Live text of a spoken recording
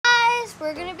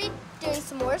we're going to be doing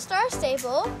some more Star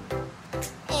Stable,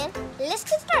 and let's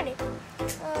get started.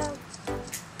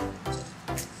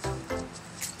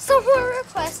 Someone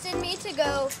requested me to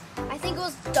go, I think it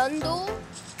was Dundle,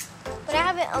 but I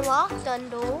haven't unlocked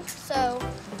Dundle, so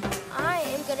I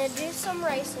am going to do some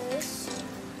races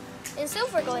in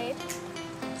Silverglade,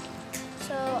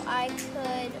 so I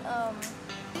could,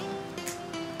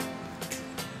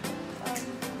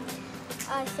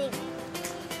 I think,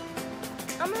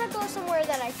 I'm going to go somewhere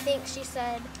that I think she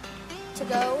said to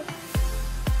go,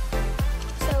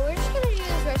 so we're just going to do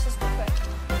these races real quick.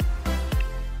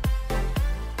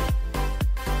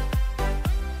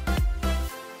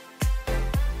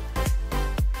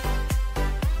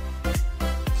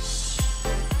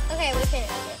 Okay, we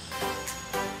finished it.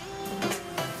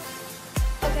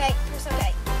 Okay, it's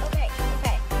okay. Okay.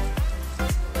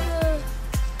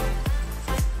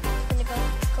 I'm gonna go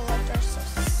collect our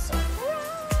surprise.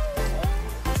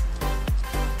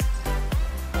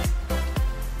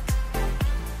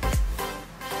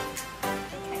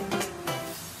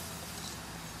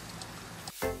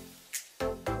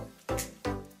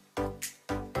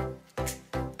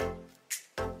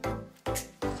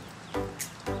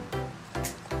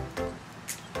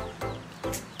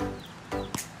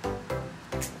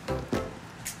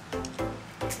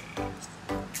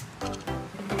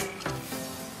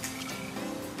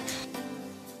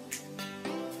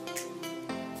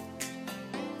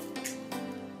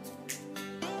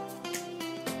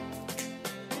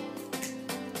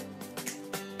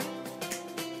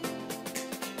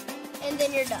 And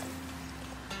then you're done.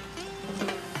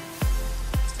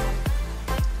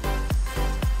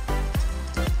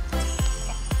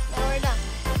 Okay, now we're done.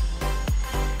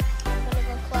 I'm gonna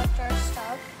go collect our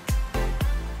stuff.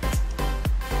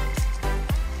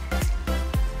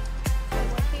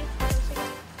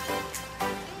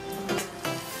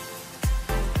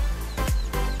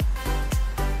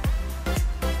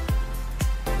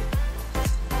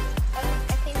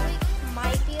 I think we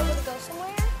might be able to go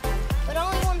somewhere, but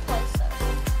only one place though.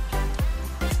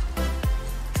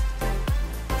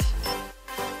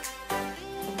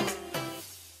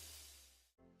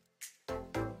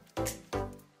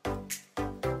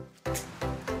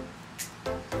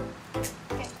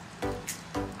 Okay.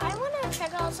 I want to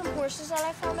check out some horses that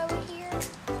I found over here.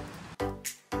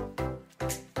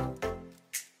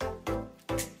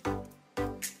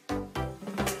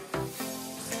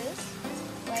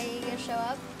 Ready to show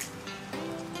up?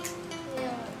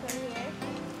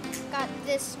 Got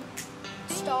this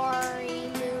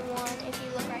starry moon one. If you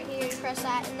look right here, you press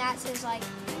that, and that's his like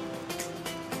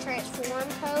transform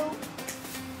coat.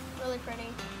 Really pretty.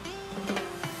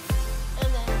 And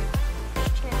then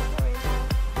transforming coat.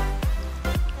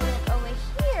 And then over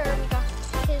here we got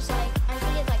his like, I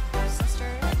think it's like sister.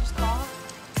 I just call.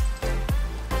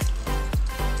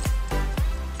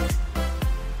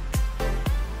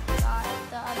 Got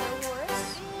the other horse.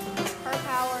 Her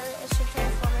power is to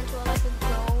transform into like a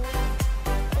gold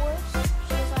horse.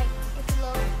 She's like, if you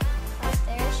look right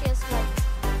there, she has like,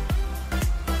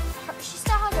 she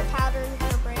still has her pattern,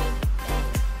 her braid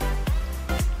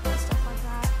and stuff like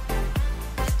that.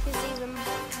 She's even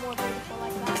more beautiful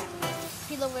like that. If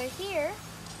you look over here,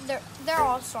 they're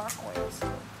all star coins.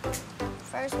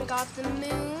 First we got the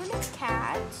moon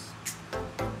cat.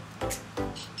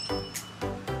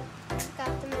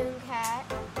 Got the moon cat.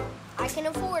 I can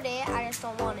afford it, I just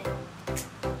don't want it.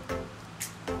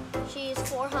 She's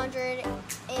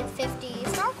 450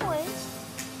 star coins.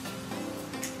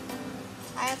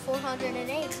 I have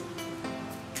 480.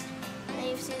 And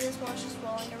you see this one, she's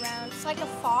rolling around. It's like a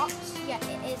fox. Yeah,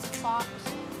 it is a fox.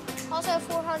 Also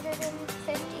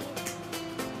 450.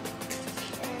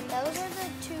 And those are the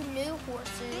two new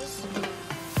horses.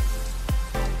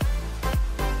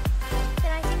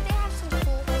 And I think they have some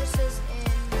cool horses in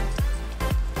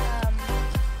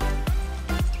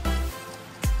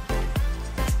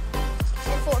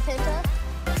Fort Pinta.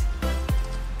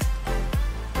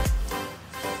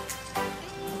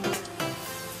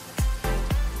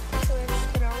 So we're just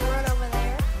gonna run over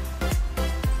there.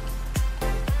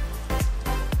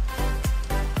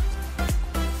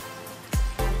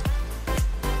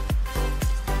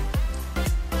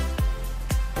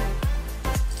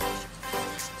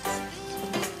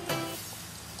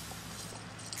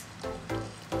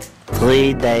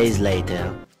 Three days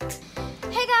later.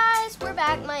 Hey guys, we're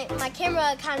back. My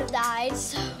camera kind of died,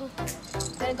 so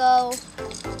I'm gonna go.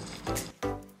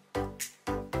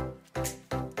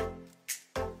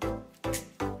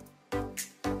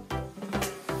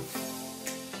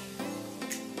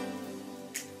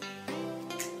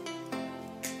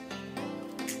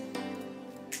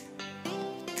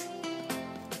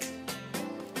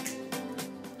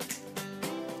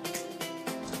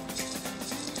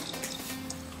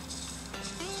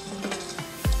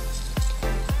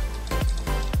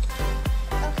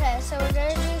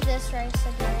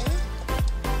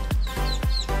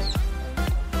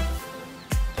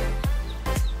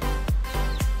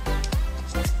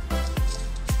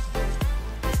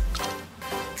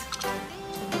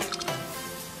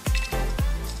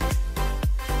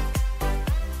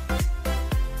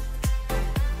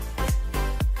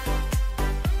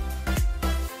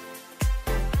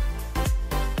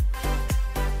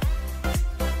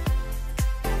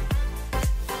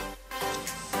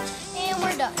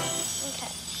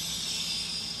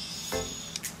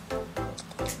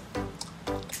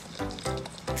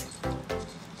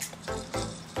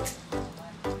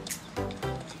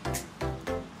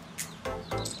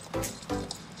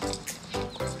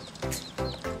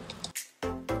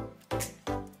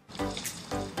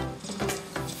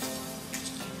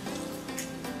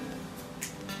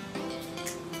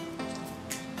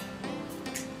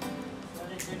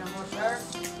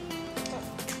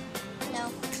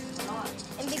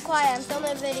 quiet. I'm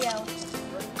filming a video.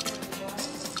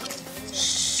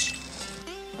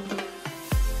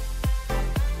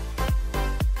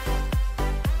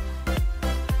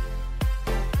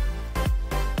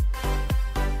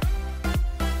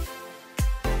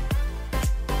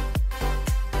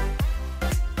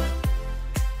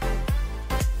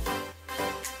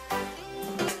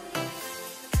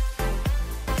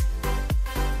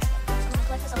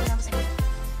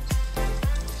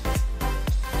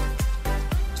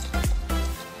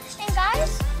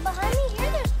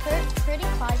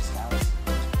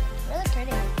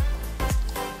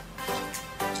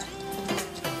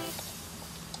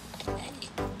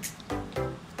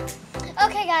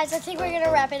 Okay guys, I think we're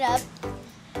gonna wrap it up.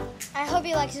 I hope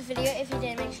you liked this video. If you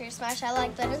did, make sure you smash that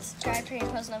like button, subscribe, turn your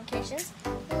post notifications,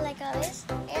 like always,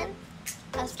 and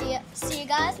I'll see you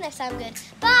guys next time. Good.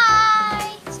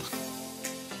 Bye!